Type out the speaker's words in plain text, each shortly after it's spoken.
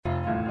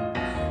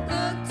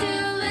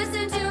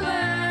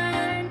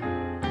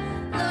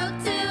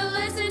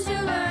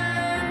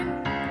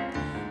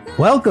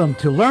Welcome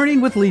to Learning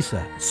with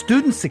Lisa,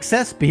 Student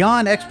Success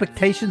Beyond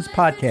Expectations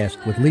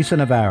podcast with Lisa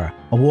Navarra,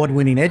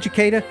 award-winning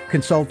educator,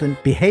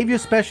 consultant, behavior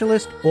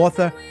specialist,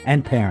 author,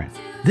 and parent.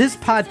 This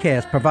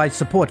podcast provides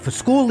support for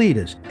school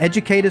leaders,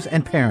 educators,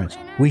 and parents.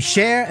 We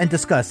share and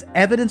discuss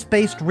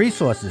evidence-based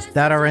resources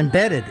that are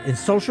embedded in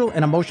social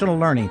and emotional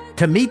learning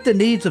to meet the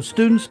needs of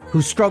students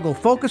who struggle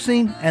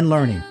focusing and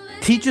learning.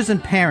 Teachers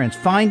and parents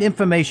find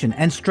information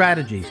and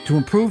strategies to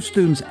improve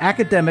students'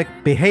 academic,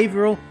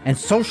 behavioral, and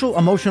social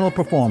emotional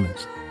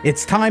performance.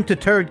 It's time to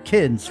turn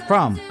kids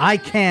from I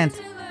can't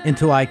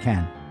into I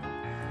can.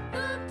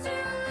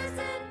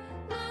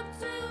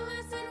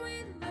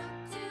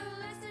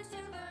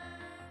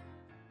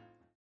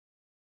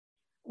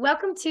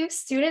 Welcome to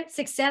Student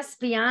Success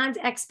Beyond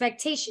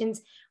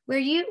Expectations,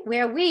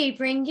 where we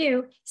bring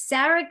you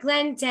Sarah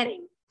Glenn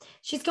Denning.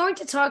 She's going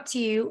to talk to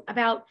you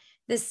about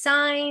the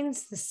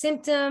signs, the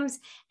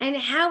symptoms, and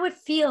how it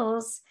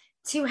feels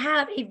to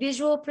have a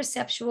visual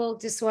perceptual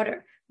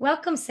disorder.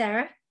 Welcome,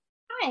 Sarah.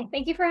 Hi,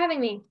 thank you for having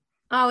me.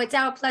 Oh, it's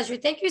our pleasure.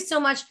 Thank you so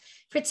much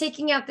for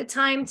taking out the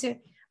time to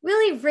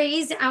really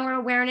raise our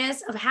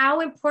awareness of how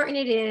important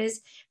it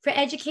is for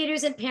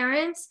educators and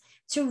parents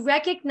to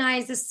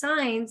recognize the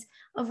signs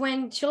of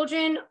when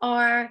children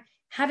are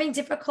having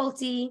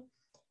difficulty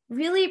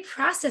really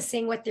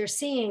processing what they're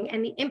seeing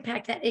and the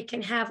impact that it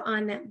can have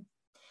on them.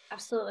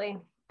 Absolutely.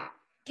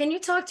 Can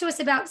you talk to us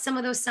about some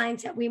of those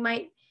signs that we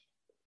might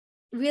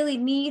really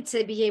need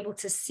to be able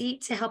to see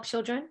to help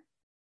children?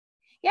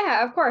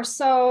 Yeah, of course.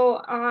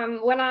 So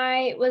when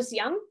I was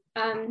young,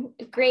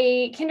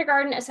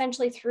 kindergarten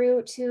essentially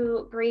through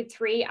to grade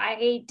 3,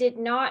 I did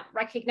not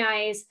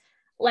recognize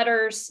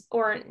letters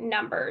or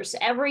numbers.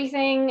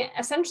 Everything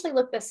essentially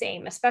looked the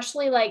same,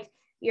 especially like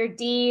your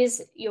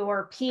D's,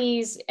 your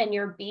P's, and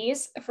your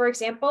B's, for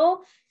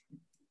example.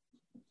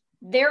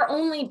 They're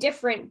only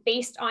different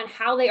based on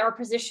how they are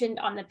positioned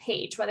on the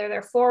page, whether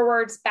they're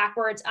forwards,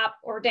 backwards, up,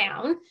 or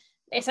down.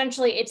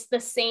 Essentially, it's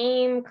the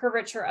same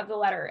curvature of the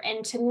letter.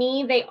 And to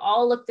me, they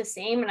all look the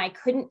same, and I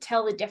couldn't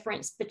tell the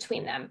difference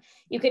between them.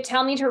 You could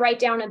tell me to write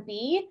down a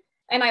B,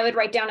 and I would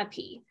write down a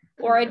P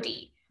or a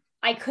D.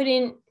 I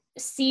couldn't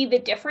see the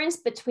difference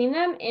between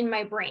them in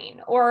my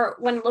brain. Or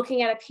when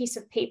looking at a piece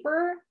of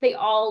paper, they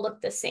all look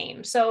the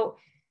same. So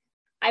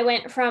I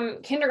went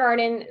from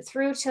kindergarten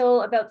through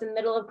till about the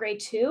middle of grade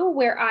 2,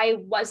 where I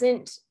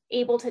wasn't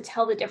able to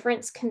tell the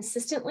difference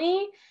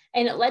consistently.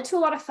 And it led to a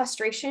lot of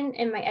frustration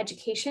in my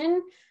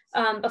education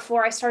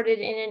before I started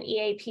in an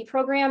EAP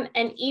program.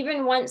 And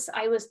even once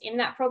I was in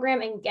that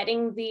program and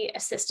getting the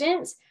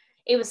assistance,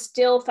 it was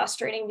still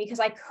frustrating because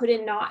I could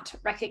not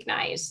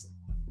recognize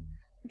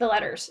the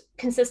letters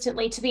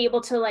consistently to be able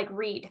to like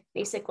read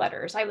basic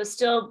letters. I was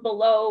still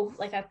below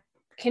like a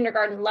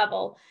kindergarten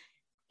level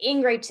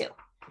in grade 2.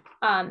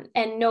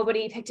 And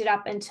nobody picked it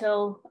up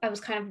until I was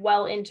kind of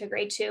well into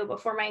grade 2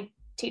 before my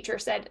teacher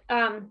said,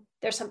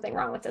 there's something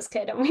wrong with this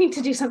kid and we need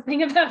to do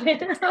something about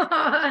it.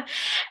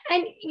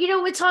 And,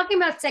 we're talking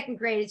about second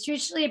grade. It's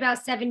usually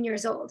about 7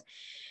 years old.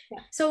 Yeah.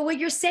 So what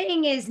you're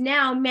saying is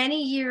now,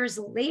 many years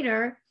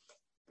later,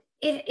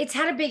 it's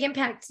had a big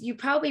impact. You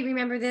probably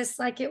remember this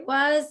like it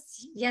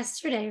was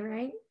yesterday,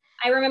 right?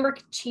 I remember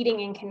cheating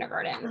in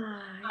kindergarten.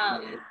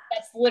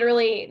 That's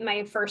literally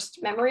my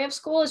first memory of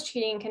school, is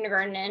cheating in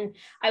kindergarten. And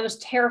I was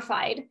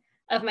terrified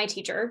of my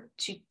teacher.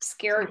 She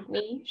scared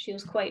me.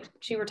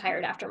 She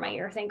retired after my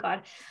year, thank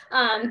God.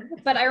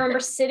 But I remember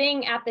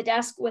sitting at the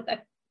desk with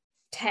a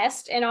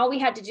test, and all we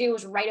had to do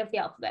was write out the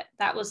alphabet.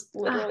 That was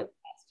literally the test.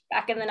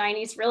 Back in the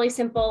 90s, really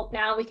simple.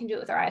 Now we can do it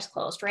with our eyes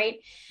closed, right?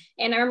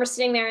 And I remember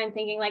sitting there and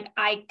thinking like,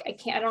 I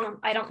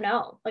don't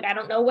know. Like, I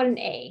don't know what an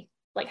A.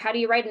 Like, how do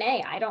you write an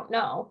A? I don't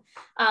know.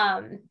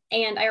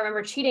 And I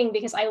remember cheating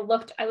because I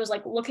was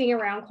like looking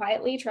around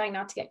quietly, trying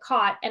not to get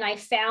caught. And I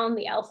found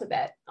the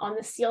alphabet on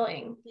the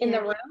ceiling in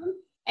the room.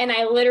 And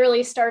I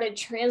literally started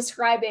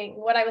transcribing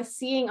what I was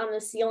seeing on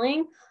the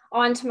ceiling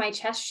onto my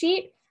test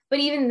sheet. But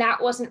even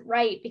that wasn't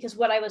right, because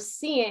what I was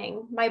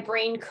seeing, my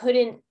brain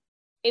couldn't,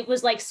 it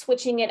was like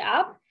switching it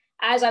up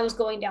as I was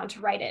going down to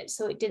write it.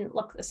 So it didn't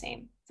look the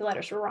same. The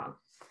letters were wrong.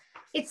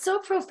 It's so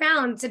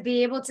profound to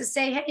be able to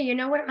say, hey, you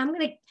know what? I'm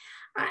going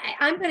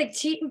to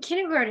cheat in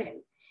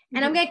kindergarten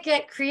and I'm going to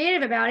get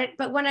creative about it.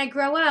 But when I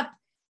grow up,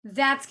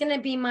 that's going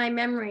to be my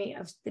memory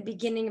of the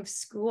beginning of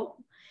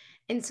school.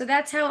 And so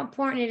that's how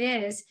important it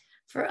is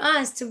for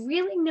us to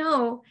really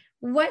know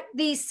what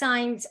these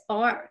signs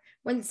are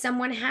when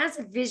someone has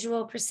a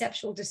visual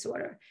perceptual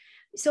disorder.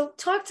 So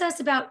talk to us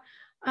about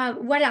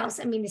what else?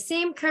 I mean, the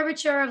same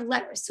curvature of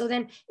letters. So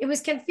then it was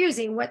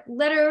confusing what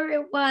letter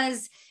it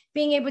was,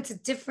 being able to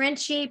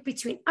differentiate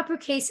between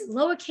uppercase and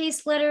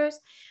lowercase letters.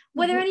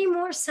 Were there any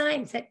more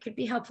signs that could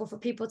be helpful for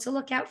people to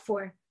look out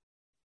for?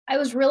 I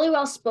was really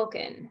well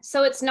spoken.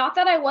 So it's not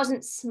that I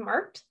wasn't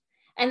smart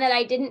and that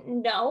I didn't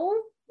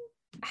know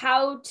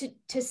how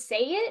to say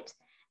it.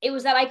 It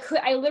was that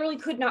I literally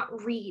could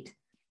not read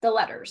the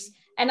letters,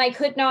 and I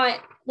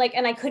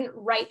couldn't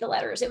write the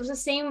letters. It was the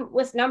same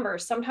with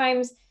numbers.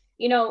 Sometimes,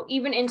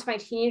 even into my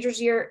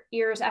teenagers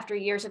years after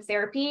years of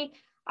therapy,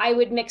 I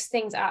would mix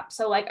things up.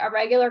 So like a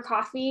regular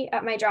coffee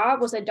at my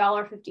job was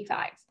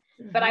 $1.55,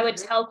 but I would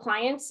tell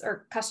clients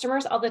or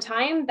customers all the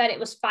time that it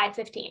was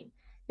 $5.15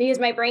 because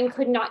my brain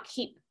could not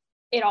keep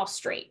it all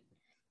straight.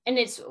 And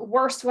it's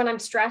worse when I'm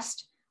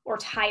stressed or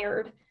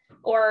tired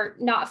or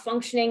not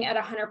functioning at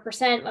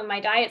 100%, when my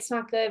diet's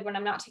not good, when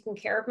I'm not taking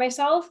care of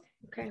myself.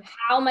 Okay.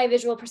 How my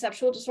visual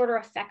perceptual disorder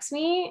affects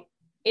me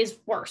is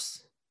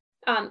worse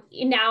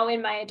now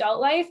in my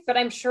adult life. But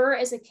I'm sure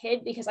as a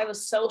kid, because I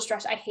was so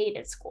stressed, I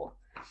hated school.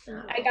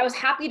 Like I was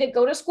happy to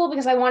go to school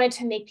because I wanted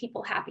to make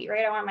people happy,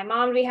 right? I wanted my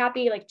mom to be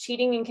happy, like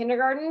cheating in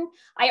kindergarten.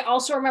 I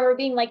also remember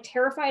being like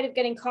terrified of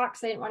getting caught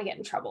because I didn't want to get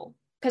in trouble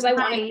because I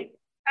wanted people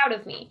proud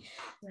of me.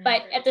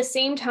 But at the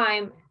same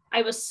time,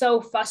 I was so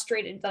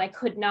frustrated that I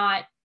could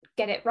not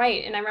get it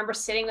right. And I remember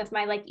sitting with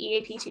my like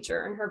EAP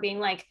teacher and her being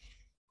like,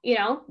 you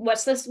know,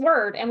 what's this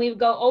word? And we would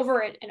go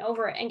over it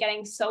and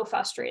getting so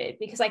frustrated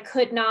because I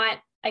could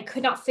not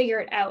figure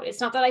it out.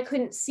 It's not that I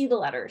couldn't see the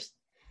letters.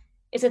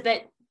 It's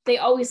that they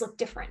always look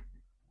different.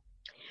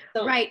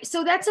 So, right.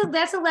 So that's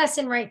a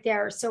lesson right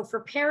there. So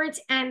for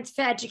parents and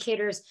for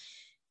educators,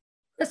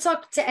 let's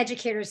talk to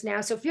educators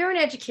now. So if you're an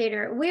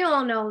educator, we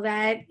all know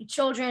that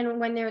children,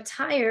 when they're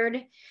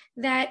tired,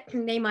 that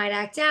they might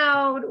act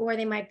out or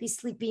they might be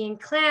sleepy in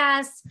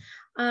class.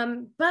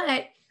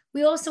 But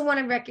we also want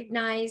to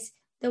recognize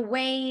the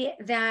way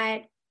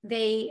that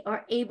they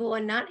are able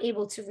and not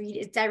able to read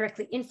is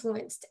directly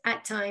influenced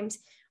at times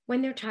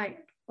when they're tired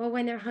or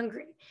when they're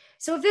hungry.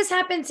 So if this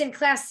happens in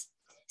class,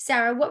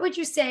 Sarah, what would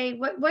you say?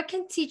 What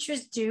can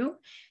teachers do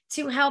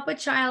to help a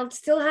child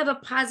still have a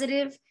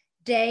positive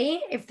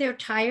day if they're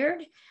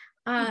tired,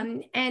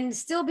 and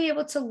still be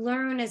able to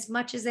learn as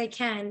much as they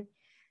can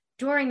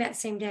during that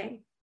same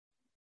day?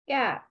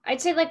 Yeah,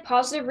 I'd say like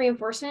positive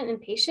reinforcement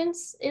and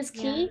patience is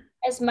key,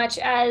 as much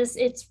as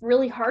it's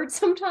really hard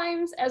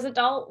sometimes as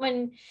adult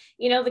when,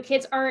 you know, the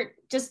kids aren't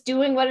just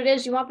doing what it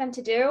is you want them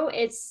to do.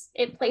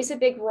 It plays a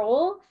big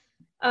role.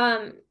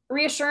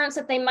 Reassurance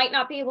that they might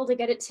not be able to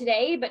get it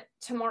today, but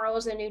tomorrow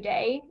is a new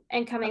day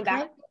and coming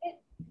back to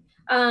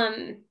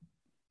it.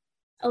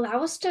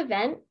 Allow us to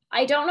vent.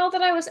 I don't know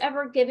that I was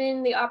ever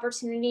given the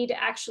opportunity to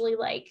actually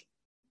like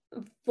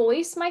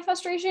voice my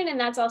frustration, and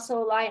that's also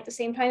a lie at the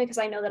same time because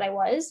I know that I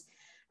was.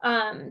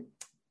 And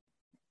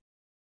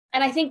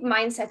I think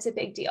mindset's a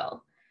big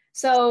deal.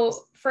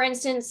 So for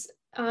instance,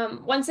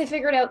 once I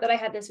figured out that I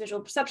had this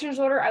visual perception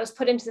disorder, I was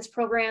put into this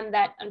program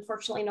that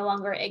unfortunately no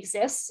longer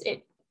exists.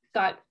 It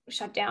got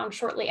shut down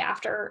shortly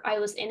after I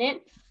was in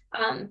it.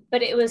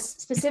 But it was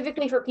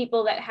specifically for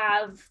people that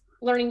have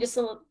learning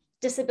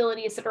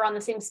disabilities that are on the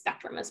same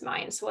spectrum as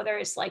mine. So whether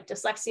it's like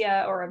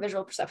dyslexia or a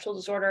visual perceptual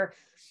disorder,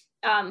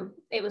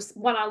 it was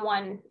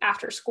one-on-one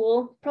after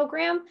school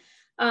program.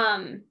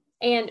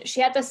 And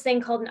she had this thing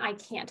called an I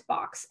can't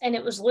box. And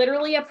it was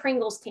literally a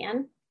Pringles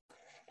can.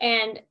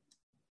 And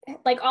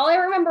like, all I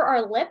remember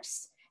are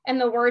lips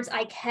and the words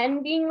I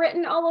can being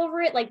written all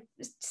over it, like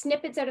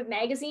snippets out of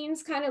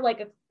magazines, kind of like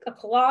a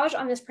collage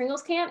on this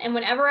Pringles can. And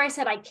whenever I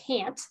said I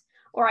can't,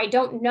 or I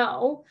don't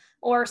know,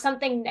 or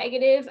something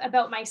negative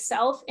about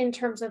myself in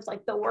terms of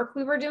like the work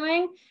we were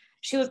doing,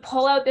 she would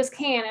pull out this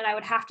can and I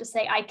would have to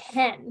say I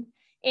can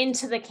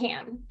into the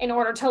can in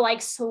order to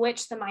like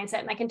switch the mindset.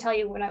 And I can tell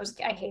you when I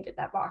hated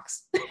that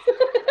box.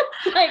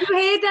 Like, you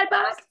hated that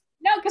box?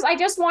 No, because I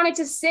just wanted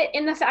to sit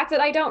in the fact that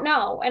I don't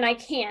know and I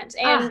can't.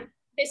 And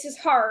this is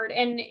hard.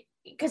 And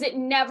because it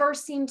never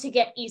seemed to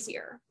get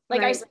easier.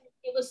 Like I said,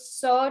 it was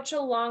such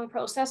a long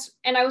process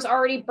and I was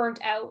already burnt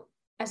out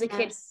as a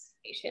kid.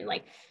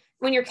 Like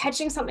when you're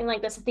catching something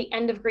like this at the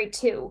end of grade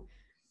 2,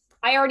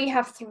 I already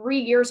have 3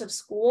 years of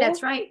school.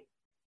 That's right.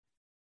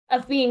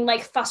 Of being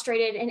like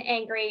frustrated and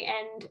angry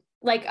and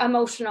like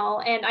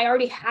emotional. And I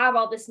already have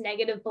all this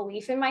negative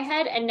belief in my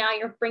head. And now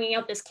you're bringing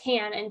out this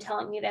can and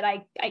telling me that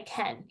I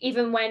can,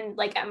 even when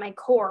like at my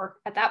core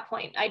at that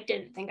point, I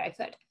didn't think I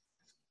could.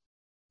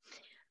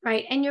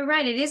 Right. And you're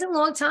right. It is a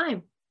long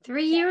time.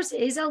 3 years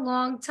is a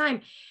long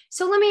time.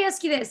 So let me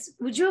ask you this.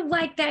 Would you have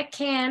liked that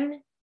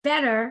can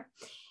better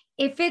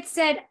if it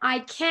said, I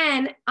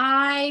can,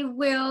 I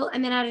will,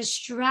 and then had a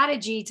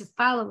strategy to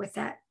follow with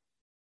that?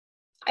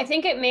 I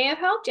think it may have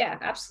helped. Yeah,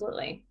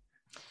 absolutely.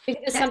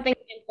 Because it's something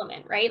to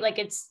implement, right?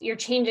 Like you're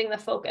changing the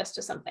focus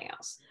to something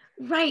else.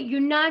 Right. You're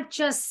not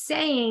just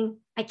saying,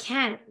 I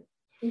can.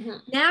 Mm-hmm.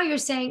 Now you're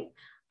saying,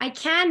 I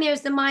can,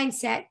 there's the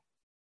mindset.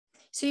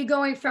 So you're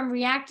going from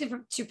reactive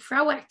to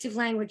proactive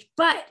language,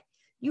 but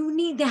you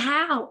need the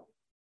how.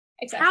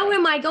 Exactly. How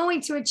am I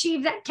going to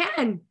achieve that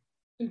can?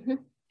 Mm-hmm.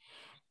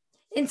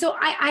 And so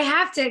I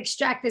have to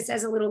extract this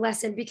as a little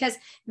lesson because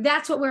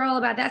that's what we're all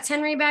about. That's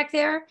Henry back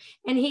there.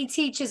 And he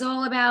teaches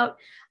all about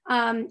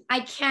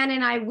I can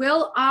and I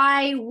will.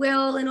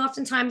 And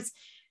oftentimes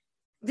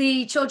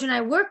the children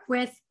I work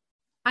with,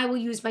 I will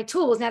use my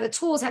tools. Now the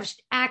tools have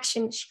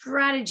action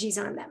strategies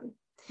on them.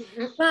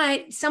 Mm-hmm.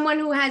 But someone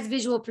who has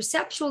visual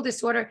perceptual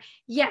disorder,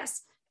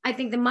 yes, I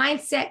think the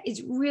mindset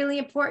is really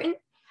important.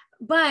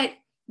 But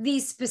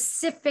these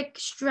specific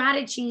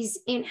strategies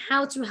in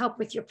how to help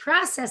with your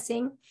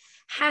processing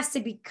has to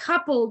be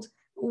coupled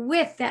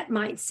with that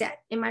mindset.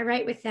 Am I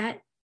right with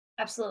that?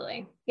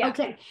 Absolutely. Yeah.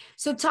 Okay.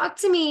 So talk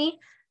to me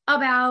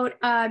about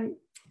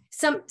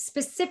some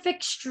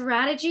specific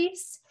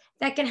strategies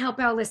that can help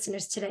our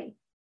listeners today.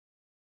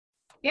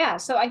 Yeah.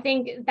 So I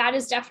think that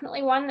is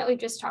definitely one that we've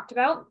just talked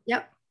about.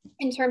 Yep.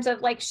 In terms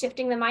of like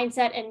shifting the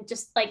mindset and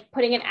just like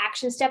putting an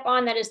action step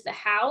on, that is the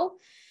how.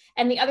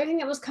 And the other thing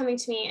that was coming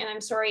to me, and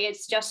I'm sorry,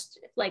 it's just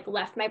like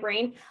left my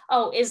brain.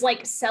 Oh, is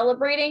like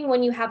celebrating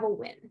when you have a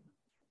win.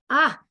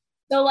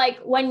 So like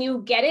when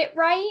you get it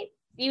right,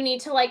 you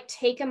need to like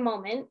take a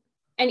moment.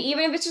 And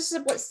even if it's just a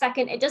split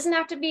second, it doesn't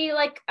have to be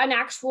like an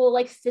actual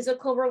like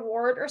physical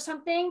reward or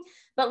something,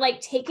 but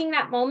like taking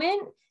that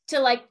moment to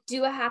like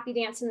do a happy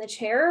dance in the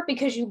chair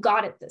because you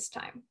got it this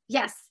time.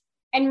 Yes.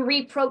 And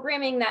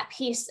reprogramming that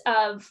piece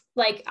of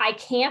like, I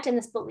can't, and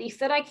this belief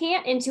that I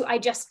can't, into I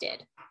just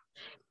did.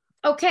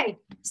 Okay.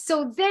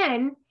 So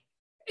then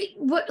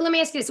let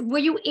me ask you this. Were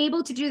you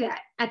able to do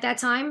that at that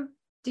time?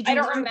 Did you? I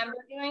don't remember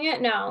doing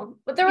it. No,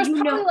 but there was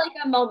probably like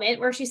a moment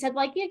where she said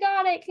like, you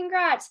got it,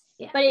 congrats.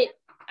 Yeah. But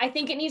I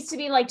think it needs to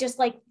be like, just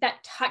like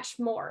that touch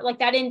more, like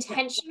that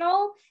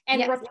intentional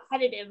and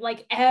repetitive,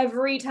 like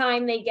every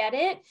time they get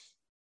it,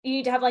 you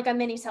need to have like a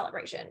mini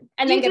celebration.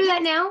 And do you do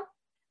that now?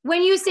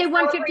 When you say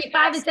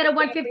 155 instead of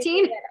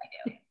 115?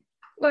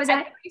 What was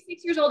that? At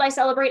 36 years old, I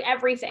celebrate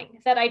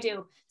everything that I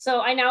do. So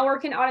I now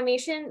work in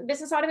automation,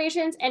 business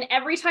automations, and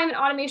every time an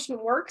automation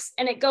works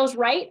and it goes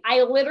right,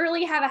 I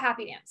literally have a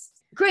happy dance.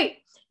 Great.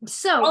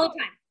 So all the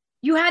time.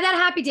 You had that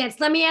happy dance.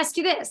 Let me ask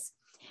you this.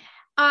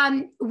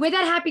 With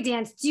that happy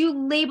dance, do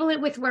you label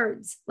it with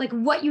words like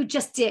what you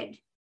just did?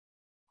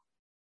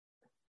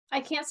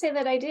 I can't say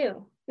that I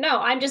do. No,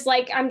 I'm just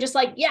like,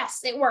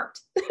 yes, it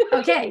worked.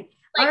 Okay.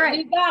 Like, all right.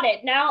 We got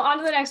it. Now on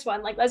to the next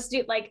one. Like, let's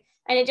do like,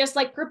 and it just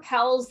like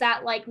propels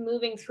that like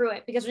moving through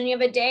it. Because when you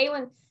have a day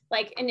when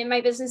like, and in my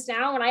business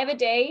now, when I have a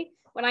day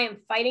when I am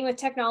fighting with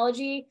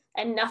technology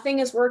and nothing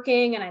is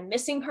working and I'm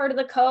missing part of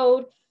the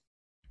code,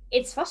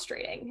 it's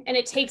frustrating and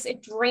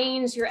it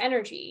drains your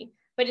energy.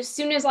 But as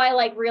soon as I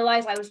like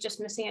realize I was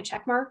just missing a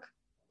check mark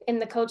in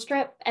the code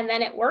strip and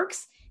then it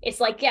works, it's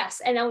like,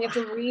 yes. And then we have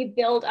to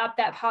rebuild up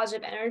that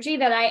positive energy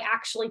that I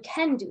actually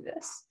can do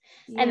this.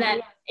 Yeah. And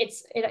then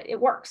it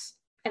works.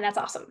 And that's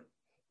awesome.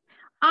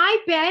 I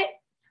bet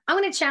I'm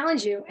going to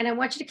challenge you and I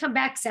want you to come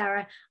back,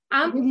 Sarah.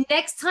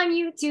 Next time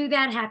you do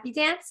that happy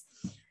dance,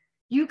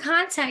 you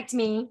contact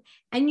me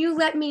and you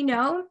let me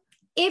know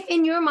if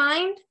in your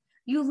mind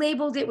you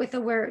labeled it with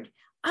a word.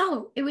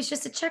 Oh, it was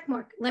just a check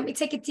mark. Let me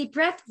take a deep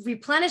breath,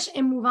 replenish,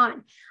 and move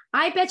on.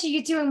 I bet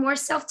you're doing more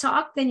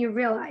self-talk than you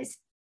realize.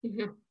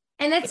 Mm-hmm.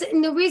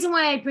 And the reason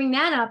why I bring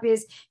that up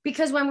is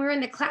because when we're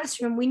in the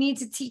classroom, we need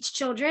to teach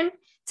children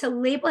to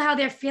label how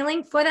they're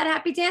feeling for that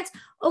happy dance.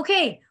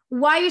 Okay,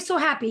 why are you so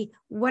happy?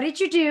 What did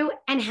you do?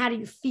 And how do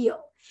you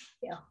feel?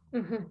 Yeah.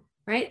 Mm-hmm.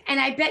 Right. And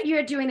I bet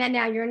you're doing that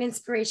now. You're an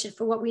inspiration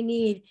for what we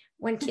need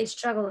when kids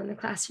struggle in the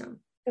classroom.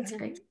 That's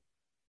great. It's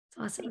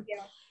awesome. Thank you.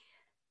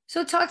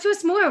 So talk to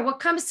us more. What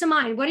comes to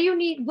mind? What do you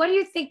need? What do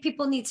you think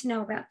people need to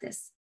know about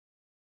this?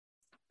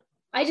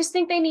 I just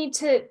think they need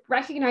to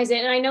recognize it.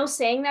 And I know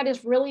saying that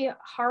is really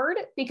hard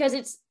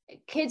because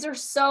kids are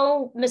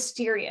so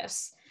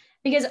mysterious,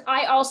 because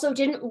I also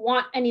didn't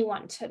want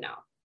anyone to know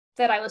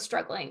that I was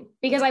struggling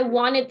because I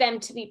wanted them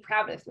to be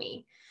proud of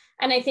me.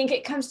 And I think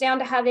it comes down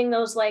to having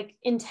those like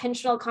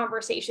intentional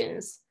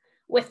conversations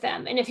with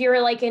them. And if you're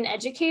like an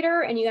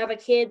educator and you have a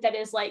kid that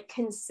is like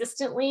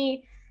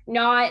consistently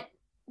not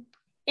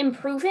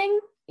improving,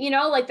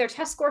 like their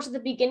test scores at the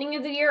beginning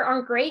of the year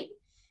aren't great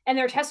and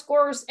their test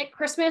scores at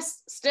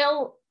Christmas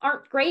still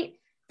aren't great,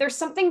 there's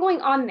something going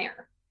on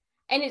there.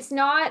 And it's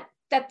not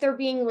that they're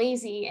being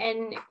lazy.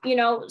 And,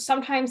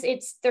 sometimes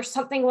there's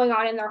something going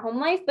on in their home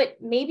life, but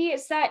maybe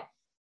it's that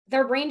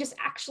their brain just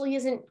actually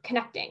isn't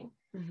connecting.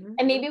 Mm-hmm.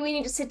 And maybe we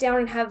need to sit down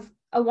and have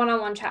a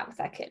one-on-one chat with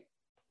that kid.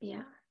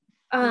 Yeah.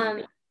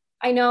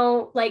 I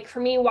know, like for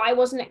me, why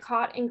wasn't it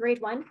caught in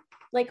grade 1?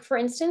 Like for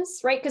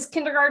instance, right? Because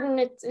kindergarten,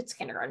 it's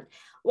kindergarten.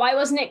 Why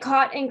wasn't it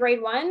caught in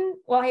grade 1?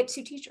 Well, I had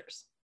 2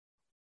 teachers.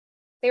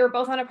 They were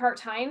both on a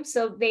part-time.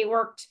 So they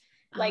worked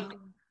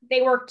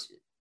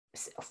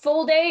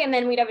full day, and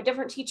then we'd have a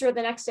different teacher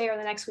the next day or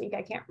the next week.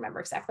 I can't remember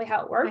exactly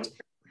how it worked.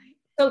 Right.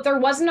 So there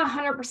wasn't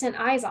 100%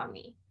 eyes on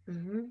me.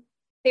 Mm-hmm.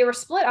 They were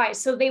split eyes.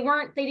 So they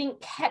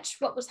didn't catch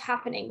what was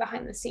happening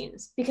behind the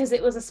scenes because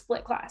it was a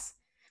split class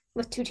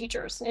with 2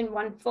 teachers in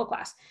one full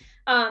class.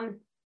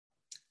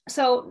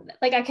 So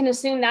like, I can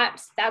assume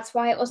that's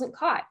why it wasn't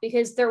caught,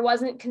 because there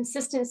wasn't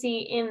consistency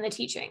in the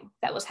teaching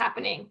that was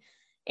happening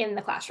in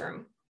the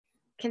classroom.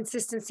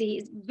 Consistency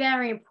is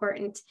very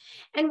important.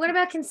 And what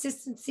about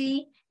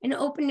consistency and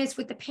openness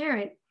with the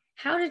parent?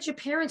 How did your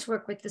parents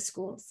work with the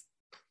schools?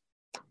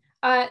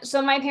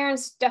 So my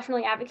parents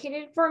definitely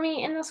advocated for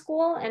me in the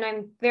school, and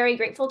I'm very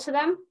grateful to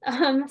them,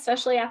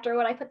 especially after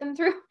what I put them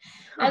through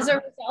as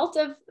a result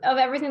of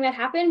everything that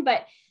happened.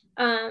 But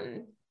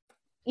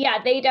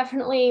yeah, they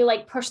definitely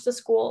like pushed the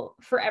school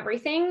for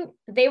everything.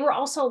 They were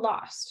also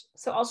lost.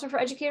 So also for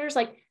educators,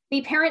 like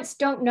the parents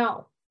don't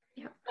know.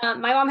 Yeah.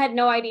 My mom had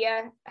no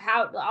idea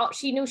how.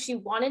 She knew she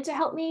wanted to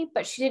help me,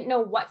 but she didn't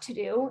know what to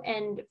do.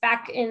 And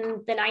back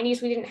in the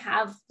 90s, we didn't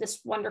have this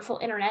wonderful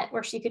internet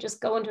where she could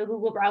just go into a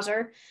Google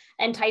browser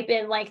and type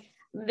in like,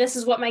 this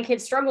is what my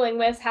kid's struggling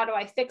with. How do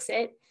I fix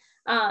it?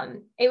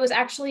 It was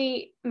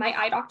actually my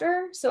eye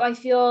doctor. So I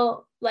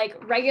feel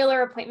like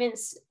regular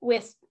appointments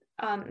with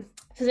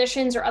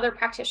physicians or other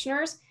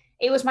practitioners,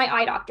 it was my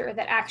eye doctor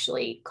that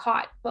actually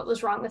caught what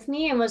was wrong with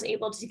me and was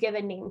able to give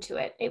a name to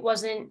it. It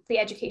wasn't the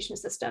education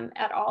system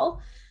at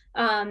all.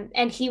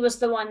 And he was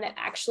the one that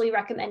actually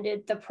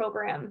recommended the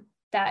program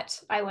that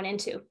I went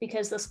into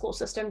because the school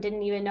system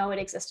didn't even know it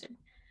existed.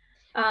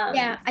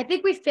 Yeah, I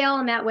think we fail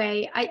in that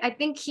way. I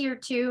think here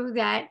too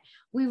that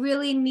we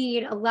really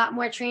need a lot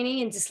more training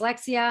in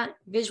dyslexia,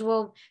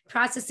 visual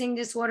processing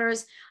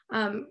disorders.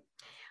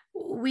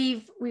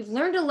 We've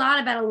learned a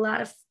lot about a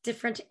lot of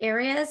different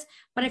areas,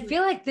 but I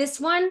feel like this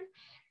one,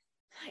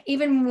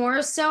 even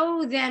more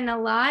so than a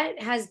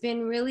lot, has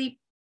been really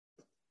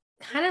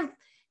kind of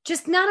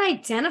just not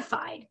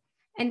identified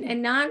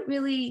and not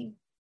really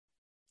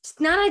just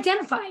not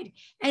identified.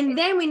 And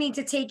then we need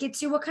to take it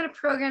to what kind of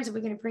programs are we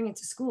going to bring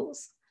into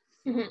schools?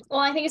 Mm-hmm. Well,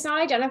 I think it's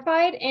not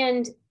identified.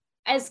 And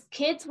as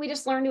kids, we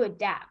just learn to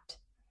adapt.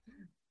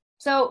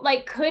 So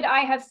like, could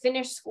I have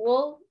finished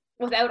school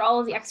without all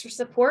of the extra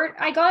support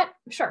I got?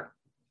 Sure.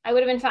 I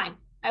would have been fine.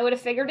 I would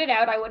have figured it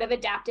out. I would have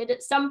adapted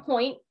at some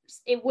point.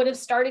 It would have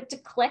started to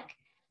click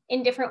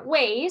in different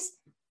ways.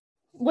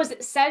 Was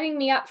it setting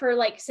me up for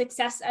like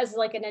success as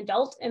like an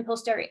adult in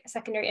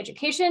post-secondary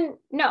education?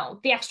 No,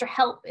 the extra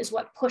help is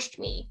what pushed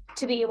me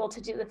to be able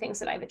to do the things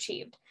that I've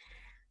achieved.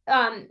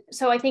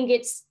 So I think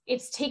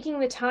it's taking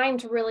the time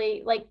to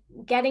really like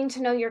getting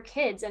to know your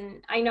kids.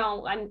 And I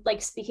know I'm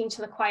like speaking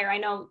to the choir. I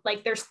know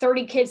like there's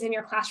 30 kids in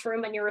your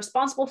classroom and you're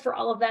responsible for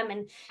all of them.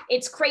 And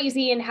it's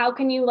crazy. And how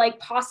can you like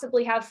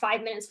possibly have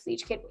 5 minutes with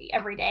each kid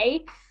every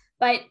day?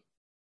 But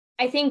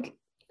I think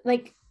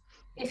like,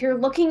 if you're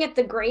looking at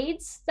the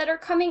grades that are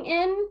coming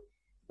in,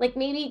 like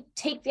maybe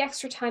take the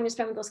extra time to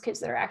spend with those kids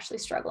that are actually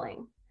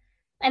struggling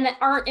and that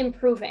aren't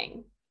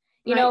improving.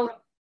 You know,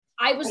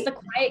 I was the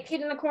quiet kid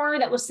in the corner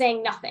that was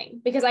saying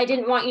nothing because I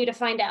didn't want you to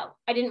find out.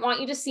 I didn't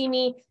want you to see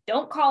me.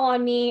 Don't call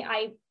on me.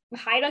 I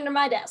hide under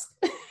my desk.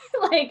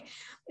 Like,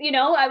 you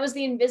know, I was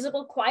the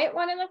invisible quiet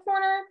one in the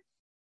corner.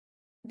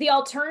 The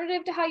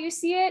alternative to how you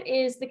see it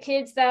is the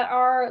kids that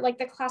are like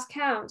the class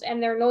clowns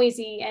and they're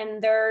noisy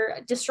and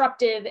they're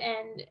disruptive,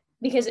 and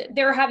because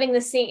they're having the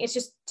same, it's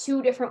just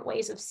two different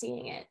ways of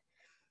seeing it.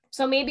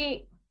 So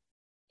maybe,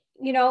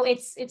 you know,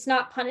 it's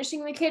not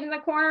punishing the kid in the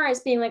corner. It's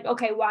being like,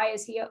 okay, why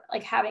is he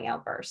like having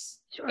outbursts?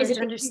 Sure, is it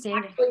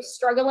understanding actually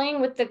struggling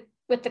with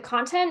the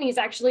content? He's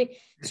actually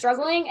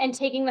struggling, and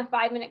taking the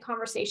 5-minute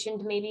conversation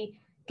to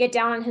maybe get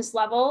down on his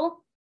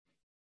level,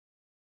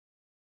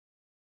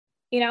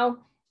 you know,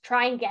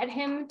 try and get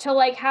him to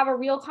like have a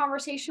real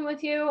conversation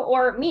with you,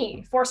 or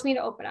force me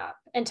to open up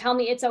and tell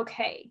me it's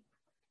okay.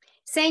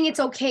 Saying it's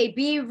okay,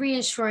 be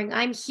reassuring.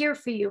 I'm here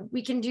for you.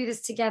 We can do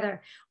this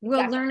together.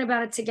 We'll learn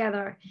about it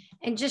together.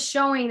 And just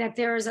showing that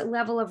there is a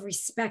level of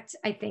respect,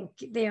 I think,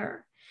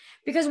 there.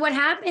 Because what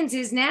happens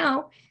is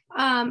now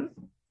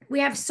we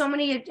have so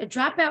many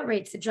dropout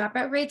rates. The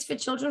dropout rates for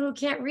children who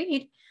can't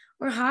read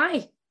are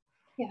high.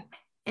 Yeah.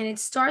 And it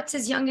starts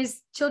as young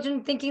as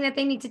children thinking that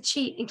they need to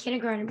cheat in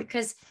kindergarten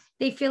because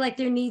they feel like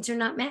their needs are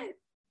not met.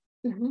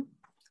 Mm-hmm.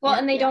 Well,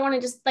 and they don't want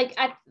to just like,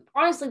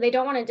 honestly, they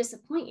don't want to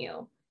disappoint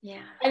you.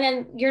 Yeah. And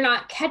then you're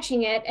not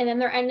catching it. And then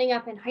they're ending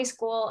up in high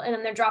school, and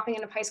then they're dropping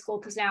into high school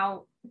because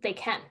now they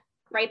can,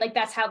 right? Like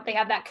that's how they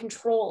have that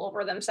control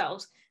over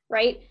themselves,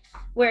 right?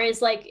 Whereas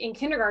like in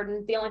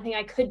kindergarten, the only thing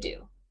I could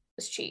do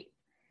was cheat.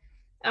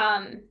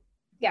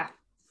 Yeah.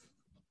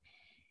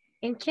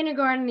 In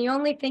kindergarten, the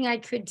only thing I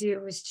could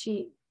do was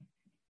cheat.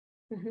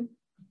 Mm-hmm.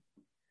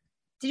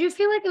 Did you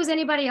feel like there was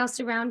anybody else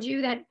around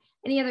you, that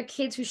any other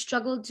kids who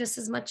struggled just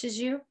as much as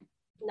you?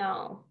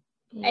 No.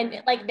 Yeah.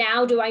 And like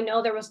now, do I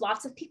know there was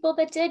lots of people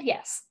that did?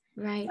 Yes.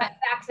 Right. But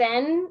back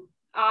then,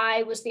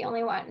 I was the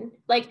only one.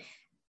 Like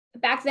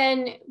back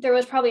then, there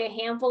was probably a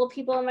handful of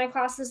people in my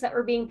classes that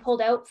were being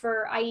pulled out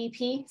for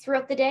IEP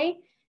throughout the day.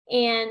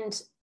 And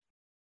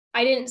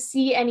I didn't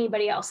see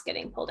anybody else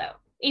getting pulled out,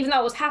 even though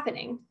it was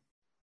happening.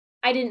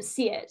 I didn't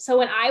see it. So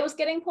when I was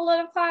getting pulled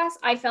out of class,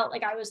 I felt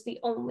like I was the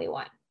only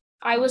one.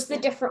 I was the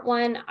different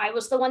one. I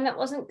was the one that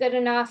wasn't good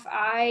enough.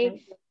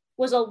 I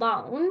was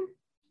alone.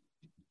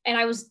 And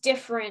I was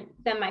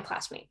different than my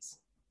classmates.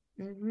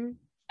 Mm-hmm.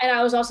 And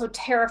I was also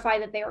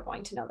terrified that they were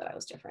going to know that I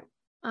was different.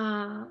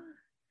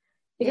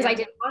 Because I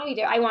didn't want to be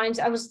there. I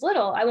was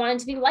little. I wanted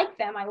to be like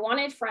them. I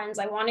wanted friends.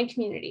 I wanted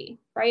community,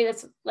 right?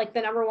 That's like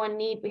the number one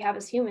need we have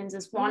as humans,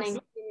 is wanting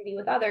community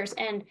with others.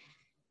 And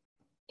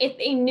if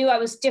they knew I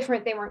was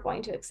different, they weren't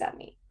going to accept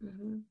me.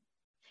 Mm-hmm.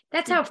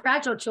 That's how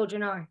fragile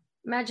children are.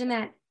 Imagine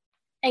that.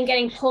 And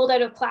getting pulled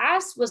out of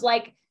class was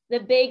like the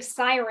big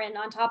siren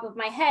on top of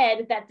my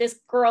head that this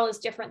girl is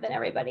different than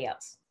everybody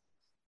else.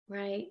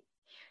 Right.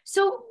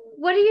 So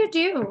what do you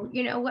do?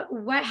 You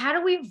know, how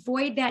do we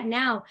avoid that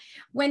now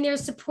when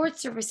there's support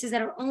services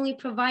that are only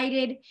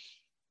provided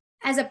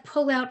as a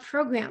pull-out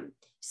program?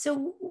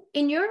 So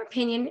in your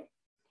opinion,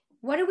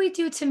 what do we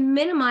do to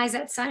minimize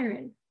that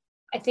siren?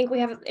 I think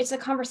it's a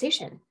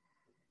conversation.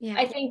 Yeah.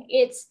 I think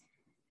it's,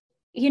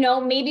 you know,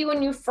 maybe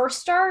when you first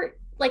start,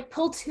 like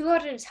pull two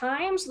out at a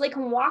time so they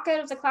can walk out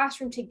of the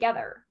classroom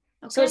together.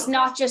 Okay. So it's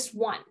not just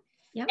one.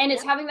 Yep. And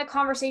it's having the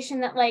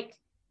conversation that like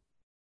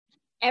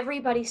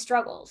everybody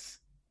struggles,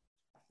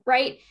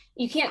 right?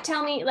 You can't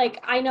tell me,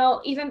 like, I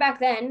know even back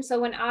then, so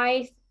when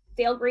I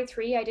failed grade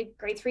 3, I did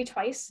grade 3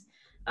 twice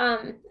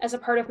as a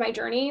part of my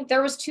journey.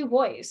 There was 2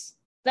 boys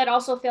that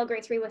also failed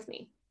grade 3 with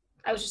me.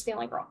 I was just the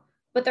only girl,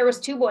 but there was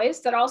 2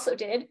 boys that also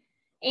did.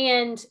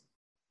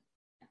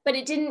 But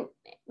it didn't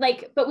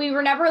but we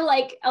were never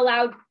like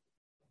allowed,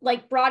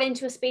 like brought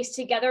into a space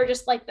together,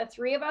 just like the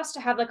 3 of us,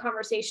 to have the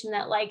conversation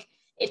that like,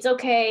 it's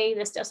okay,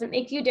 this doesn't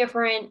make you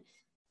different,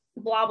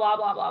 blah, blah,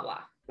 blah, blah,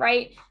 blah,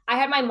 right? I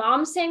had my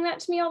mom saying that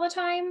to me all the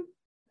time,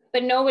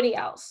 but nobody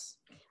else.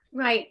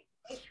 Right.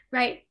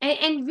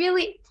 And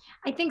really,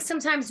 I think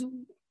sometimes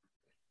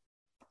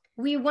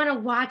we want to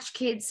watch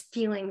kids'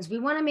 feelings. We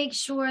want to make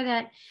sure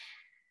that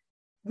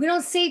we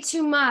don't say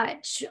too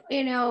much,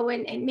 you know,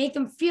 and make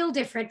them feel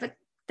different. But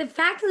the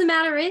fact of the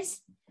matter is,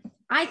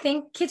 I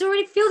think kids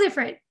already feel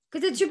different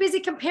because they're too busy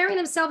comparing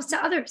themselves to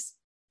others.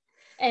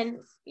 And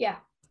yeah,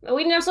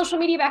 we didn't have social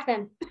media back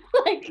then.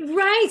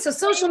 Right. So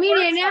social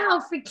media now,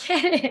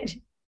 forget it.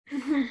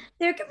 Mm-hmm.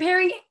 They're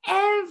comparing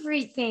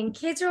everything.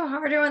 Kids are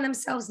harder on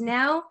themselves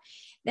now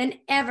than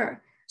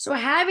ever. So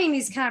having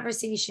these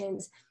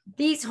conversations,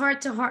 these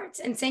heart-to-hearts,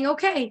 and saying,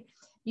 okay,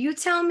 you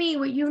tell me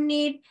what you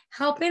need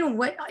help in,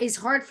 what is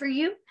hard for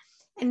you,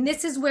 and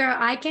this is where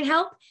I can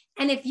help.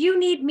 And if you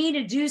need me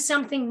to do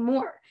something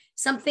more,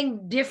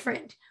 something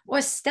different,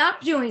 or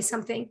stop doing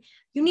something,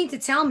 you need to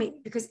tell me,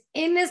 because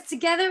in this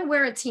together,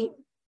 we're a team.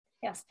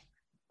 Yes.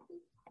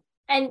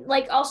 And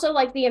like also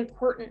like the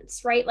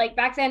importance, right? Like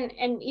back then,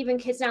 and even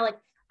kids now, like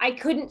I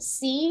couldn't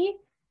see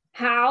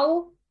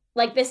how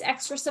like this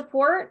extra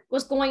support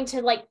was going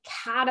to like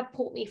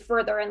catapult me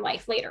further in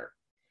life later,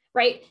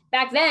 right?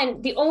 Back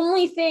then, the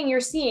only thing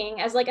you're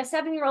seeing as like a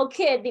 7-year-old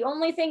kid, the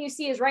only thing you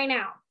see is right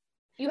now.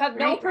 You have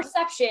no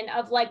perception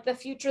of like the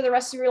future, the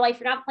rest of your life.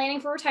 You're not planning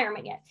for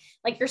retirement yet.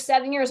 Like you're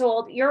 7 years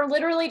old. You're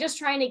literally just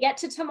trying to get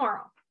to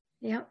tomorrow.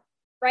 Yeah.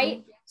 Right.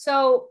 Mm-hmm.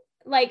 So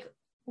like,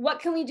 what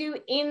can we do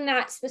in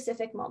that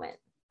specific moment?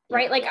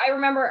 Right. Like I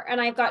remember,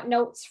 and I've got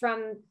notes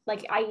from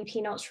like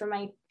IEP notes from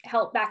my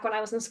help back when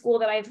I was in school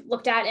that I've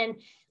looked at. And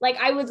like,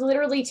 I was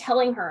literally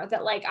telling her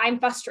that like, I'm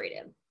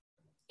frustrated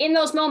in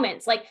those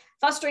moments, like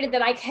frustrated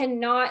that I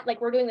cannot, like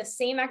we're doing the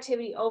same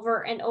activity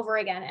over and over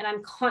again, and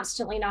I'm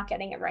constantly not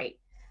getting it right.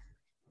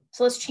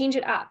 So let's change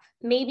it up.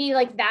 Maybe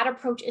like that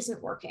approach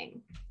isn't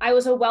working. I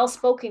was a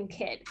well-spoken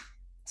kid.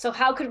 So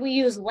how could we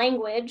use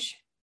language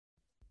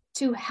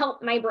to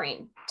help my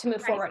brain to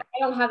move forward? I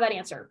don't have that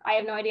answer. I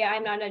have no idea.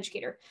 I'm not an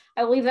educator.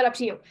 I will leave that up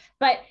to you.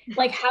 But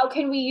like, how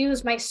can we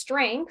use my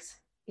strength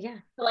to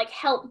like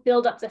help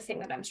build up the thing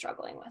that I'm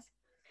struggling with?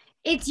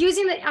 It's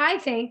using I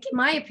think, in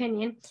my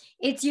opinion,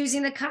 it's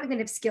using the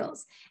cognitive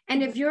skills.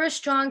 And if you're a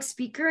strong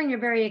speaker and you're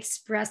very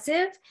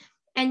expressive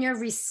and you're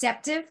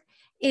receptive,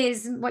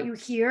 is what you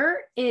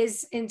hear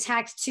is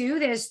intact too.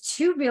 There's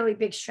 2 really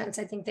big strengths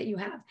I think that you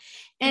have.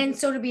 And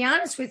so to be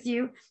honest with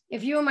you,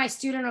 if you were my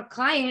student or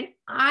client,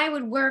 I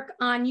would work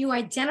on you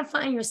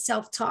identifying your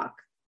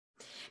self-talk.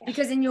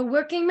 Because in your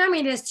working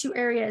memory, there's 2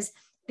 areas.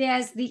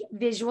 There's the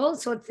visual,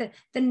 so it's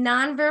the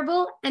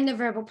nonverbal and the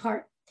verbal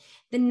part.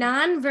 The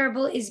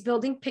nonverbal is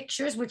building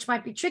pictures, which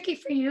might be tricky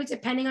for you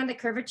depending on the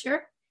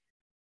curvature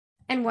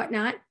and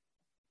whatnot.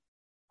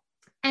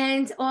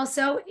 And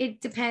also it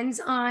depends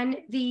on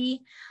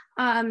the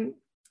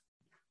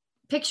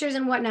pictures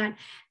and whatnot.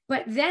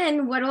 But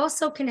then what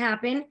also can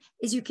happen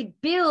is you could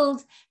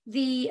build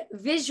the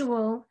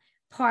visual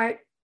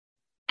part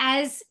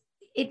as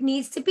it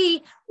needs to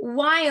be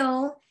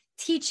while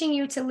teaching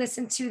you to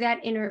listen to that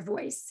inner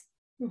voice.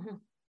 Mm-hmm.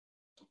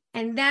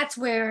 And that's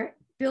where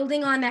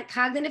building on that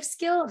cognitive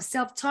skill of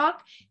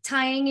self-talk,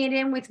 tying it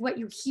in with what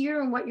you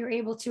hear and what you're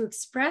able to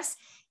express,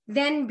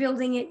 then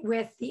building it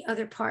with the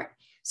other part.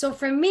 So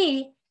for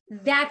me,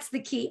 that's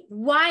the key,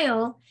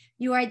 while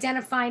you're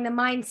identifying the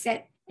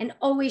mindset and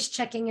always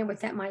checking in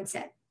with that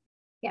mindset.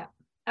 Yeah,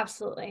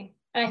 absolutely.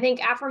 And I think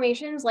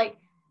affirmations, like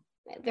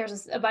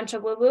there's a bunch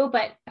of woo-woo,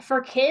 but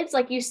for kids,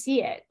 like you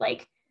see it,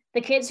 like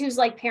the kids whose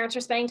like parents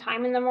are spending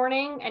time in the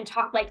morning and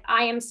talk like,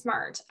 I am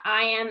smart.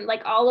 I am,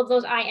 like all of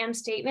those I am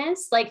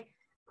statements, like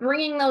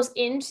bringing those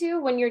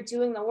into when you're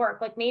doing the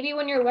work. Like maybe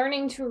when you're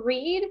learning to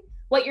read,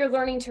 what you're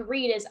learning to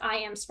read is I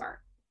am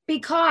smart.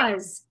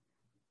 Because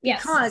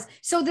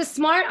so the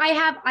smart, I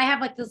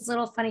have like this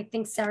little funny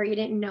thing, Sarah, you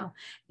didn't know.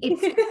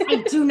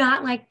 I do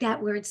not like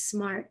that word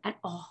smart at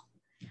all.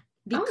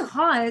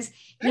 Because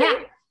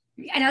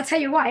and I'll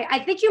tell you why. I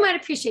think you might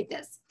appreciate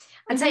this.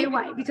 I'll tell you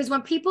why. Because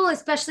when people,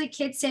 especially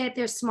kids, say that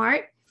they're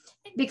smart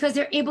because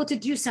they're able to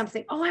do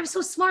something. Oh, I'm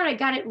so smart, I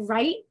got it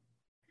right.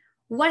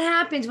 What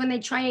happens when they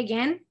try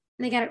again and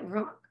they got it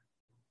wrong?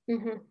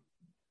 Mm-hmm.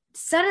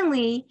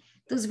 Suddenly,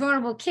 those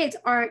vulnerable kids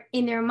are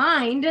in their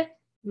mind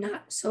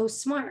not so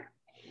smart.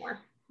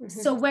 Mm-hmm.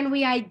 So when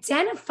we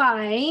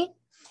identify,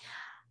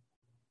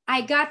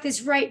 I got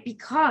this right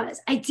because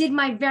I did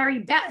my very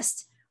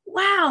best.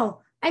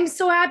 Wow, I'm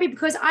so happy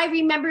because I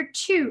remembered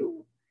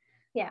too.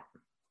 Yeah.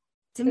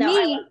 To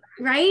me,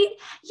 right?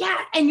 Yeah.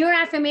 And your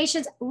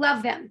affirmations,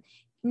 love them.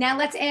 Now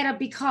let's add a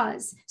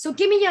because. So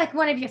give me like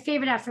one of your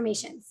favorite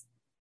affirmations.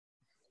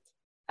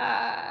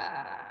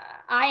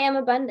 I am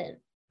abundant.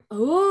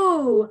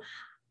 Oh,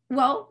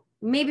 well,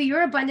 maybe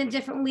you're abundant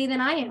differently than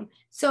I am.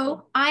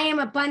 So I am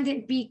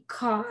abundant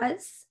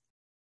because,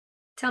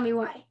 tell me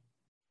why.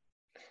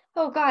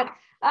 Oh God.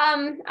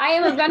 I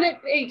am abundant.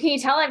 Can you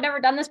tell I've never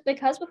done this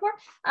because before?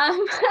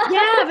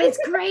 Yeah, but it's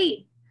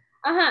great.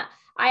 I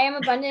am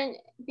abundant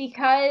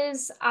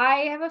because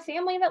I have a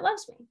family that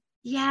loves me.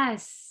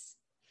 Yes.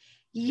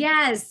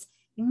 Yes.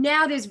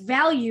 Now there's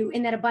value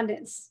in that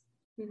abundance.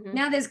 Mm-hmm.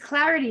 Now there's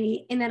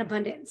clarity in that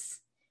abundance,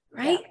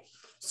 right? Yeah.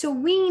 So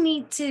we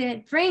need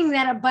to bring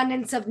that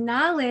abundance of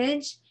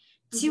knowledge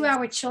to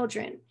our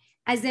children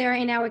as they are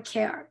in our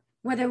care,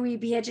 whether we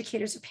be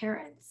educators or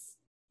parents,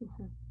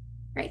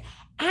 right?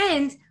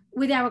 And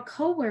with our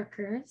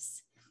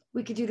coworkers,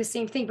 we could do the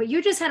same thing. But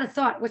you just had a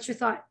thought. What's your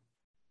thought?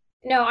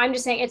 No, I'm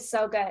just saying it's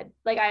so good.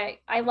 Like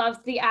I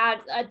love the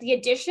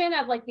addition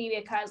of like the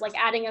because, like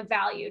adding a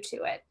value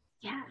to it.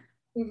 Yeah.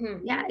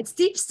 Mm-hmm. Yeah, it's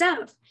deep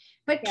stuff.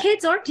 But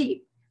kids aren't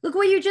deep. Look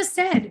what you just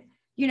said.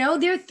 You know,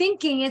 they're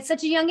thinking at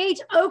such a young age,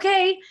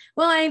 okay,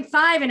 well, I'm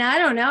 5 and I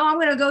don't know, I'm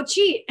going to go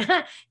cheat. You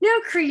know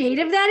how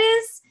creative that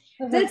is?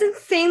 That's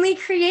insanely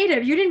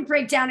creative. You didn't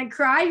break down and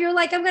cry. You're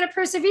like, I'm going to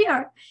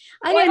persevere.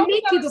 I'm going to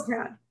make people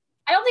proud.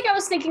 I don't think I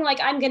was thinking like,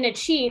 I'm going to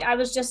cheat. I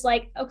was just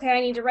like, okay, I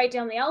need to write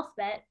down the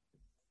alphabet.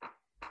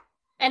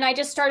 And I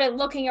just started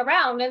looking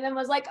around and then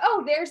was like,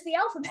 oh, there's the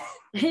alphabet.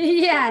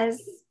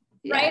 Yes.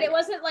 Right. It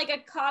wasn't like a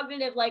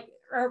cognitive, like,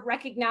 or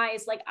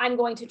recognized, like, I'm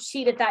going to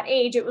cheat at that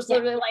age. It was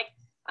literally like,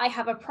 I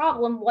have a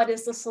problem. What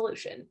is the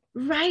solution?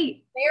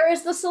 Right. There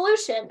is the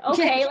solution.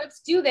 Okay, let's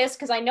do this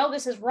because I know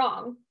this is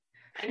wrong.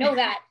 I know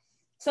that.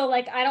 So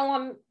like, I don't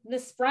want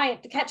this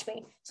Bryant to catch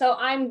me. So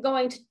I'm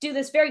going to do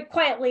this very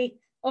quietly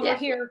over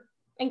here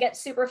and get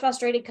super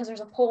frustrated because there's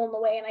a pole in the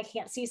way and I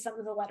can't see some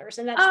of the letters.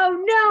 And that's, oh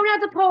no,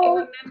 not the pole.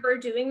 I remember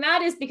doing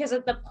that is because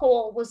of the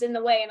pole was in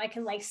the way and I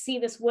can like see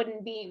this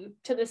wooden beam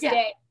to this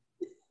day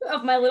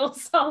of my little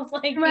self.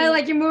 Like,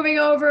 like you're moving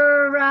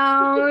over,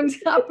 around,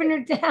 up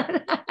and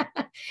down.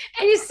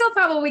 And you still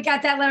probably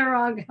got that letter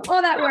wrong.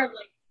 All that work.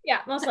 Yeah,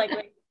 most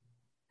likely.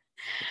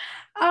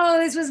 Oh,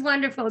 this was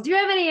wonderful. Do you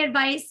have any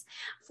advice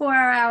for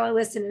our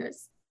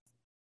listeners?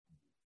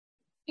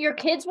 Your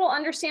kids will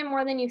understand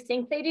more than you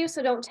think they do,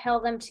 so don't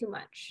tell them too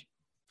much.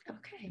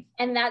 Okay.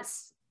 And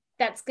that's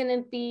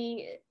going to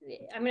be,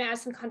 I'm going to add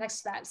some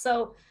context to that.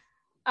 So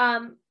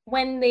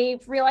when they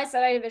realized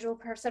that I had a visual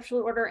perceptual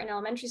disorder in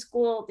elementary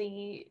school,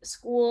 the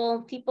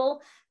school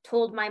people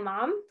told my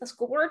mom, the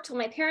school board told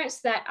my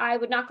parents that I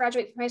would not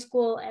graduate from high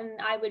school and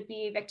I would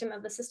be a victim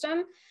of the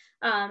system.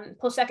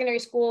 Post-secondary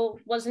school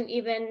wasn't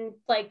even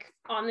like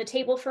on the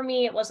table for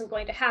me. It wasn't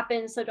going to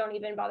happen. So don't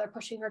even bother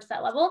pushing her to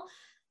that level.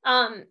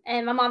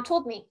 And my mom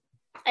told me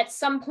at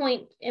some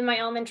point in my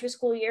elementary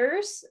school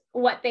years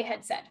what they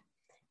had said.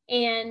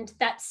 And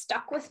that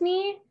stuck with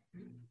me.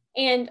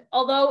 And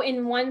although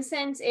in one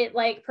sense it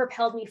like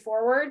propelled me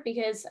forward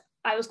because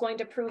I was going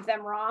to prove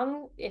them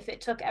wrong if it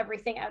took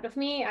everything out of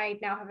me. I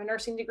now have a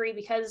nursing degree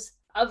because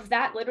of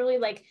that. Literally,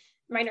 like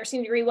my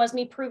nursing degree was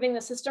me proving the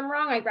system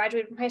wrong. I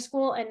graduated from high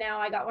school and now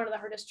I got one of the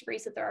hardest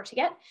degrees that there are to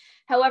get.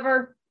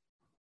 However,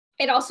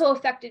 it also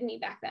affected me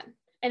back then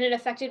and it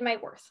affected my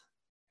worth.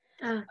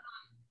 And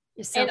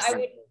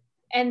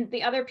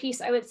the other piece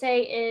I would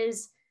say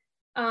is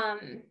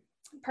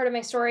part of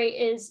my story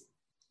is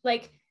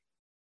like,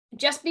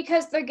 just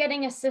because they're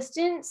getting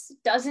assistance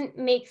doesn't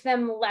make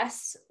them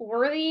less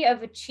worthy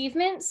of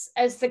achievements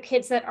as the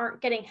kids that aren't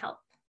getting help.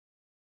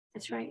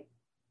 That's right.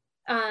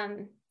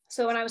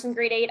 So when I was in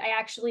grade 8, I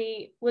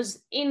actually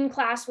was in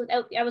class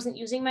I wasn't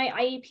using my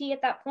IEP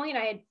at that point.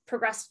 I had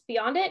progressed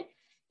beyond it.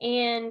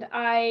 And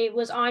I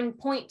was on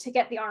point to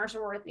get the honors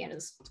award at the end of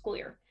the school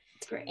year.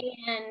 That's great.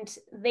 And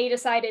they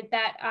decided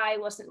that I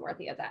wasn't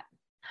worthy of that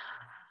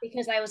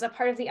because I was a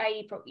part of the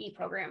IEP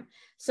program.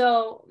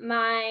 So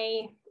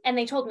and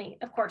they told me,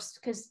 of course,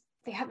 because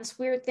they have this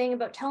weird thing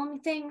about telling me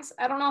things.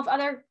 I don't know if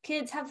other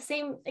kids have the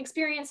same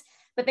experience,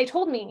 but they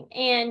told me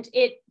and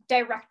it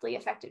directly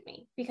affected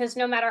me because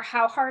no matter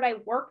how hard I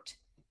worked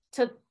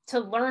to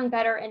learn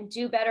better and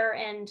do better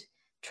and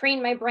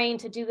train my brain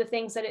to do the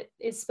things that it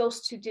is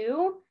supposed to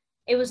do,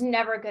 it was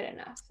never good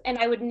enough. And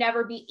I would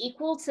never be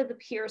equal to the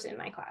peers in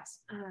my class.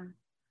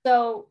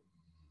 So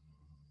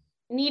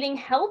needing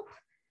help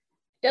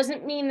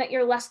doesn't mean that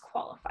you're less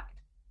qualified.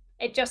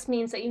 It just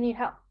means that you need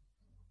help.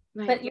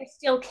 Right. But you're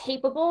still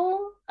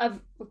capable of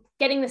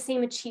getting the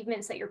same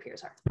achievements that your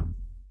peers are.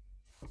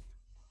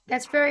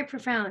 That's very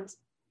profound.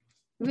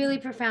 Really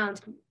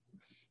profound.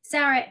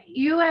 Sarah,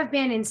 you have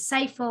been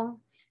insightful.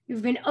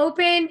 You've been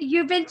open,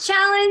 you've been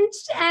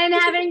challenged and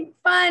having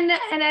fun,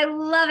 and I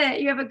love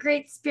it. You have a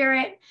great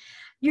spirit.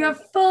 You're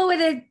full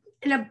with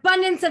an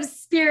abundance of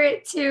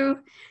spirit too.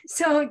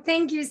 So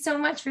thank you so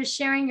much for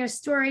sharing your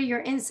story,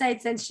 your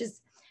insights, and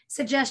just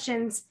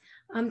suggestions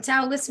to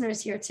our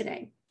listeners here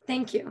today.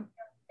 Thank you.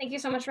 Thank you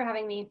so much for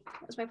having me.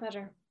 It was my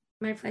pleasure.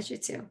 My pleasure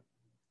too.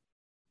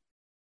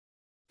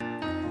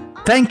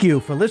 Thank you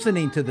for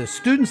listening to the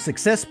Student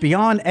Success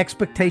Beyond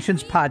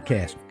Expectations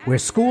podcast, where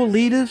school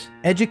leaders,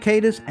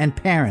 educators, and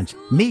parents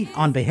meet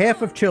on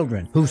behalf of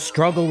children who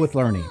struggle with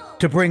learning.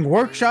 To bring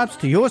workshops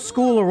to your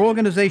school or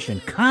organization,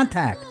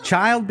 contact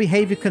Child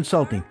Behavior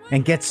Consulting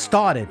and get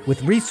started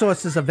with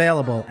resources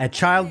available at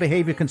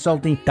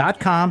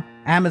childbehaviorconsulting.com,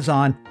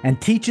 Amazon, and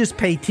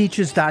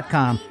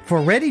teacherspayteachers.com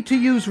for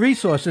ready-to-use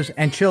resources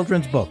and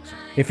children's books.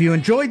 If you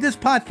enjoyed this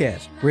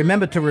podcast,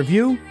 remember to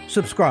review,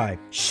 subscribe,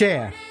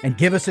 share, and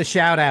give us a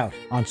shout out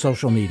on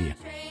social media.